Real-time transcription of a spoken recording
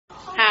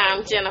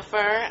I'm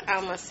Jennifer.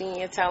 I'm a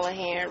senior teller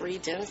here at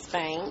Regions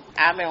Bank.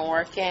 I've been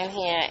working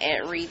here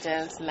at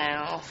Regions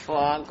now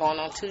for going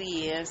on 2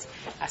 years.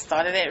 I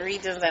started at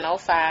Regions in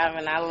 '05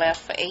 and I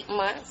left for 8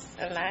 months,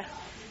 and I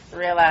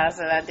realized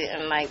that I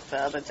didn't like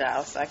the other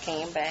job, so I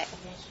came back.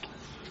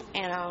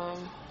 And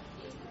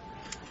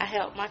I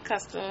help my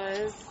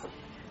customers,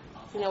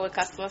 with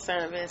customer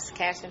service,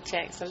 cashing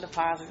checks and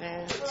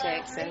depositing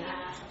checks and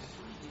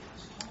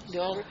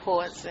doing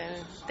reports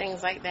and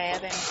things like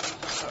that. And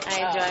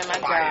I enjoy my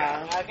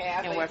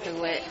job and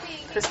working with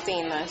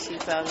Christina.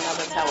 She's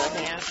another teller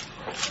here.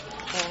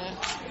 And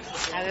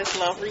I just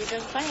love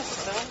Regions Bank.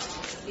 So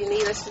if you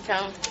need us to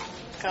come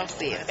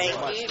see us.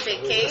 Thank you.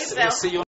 Take care of yourself.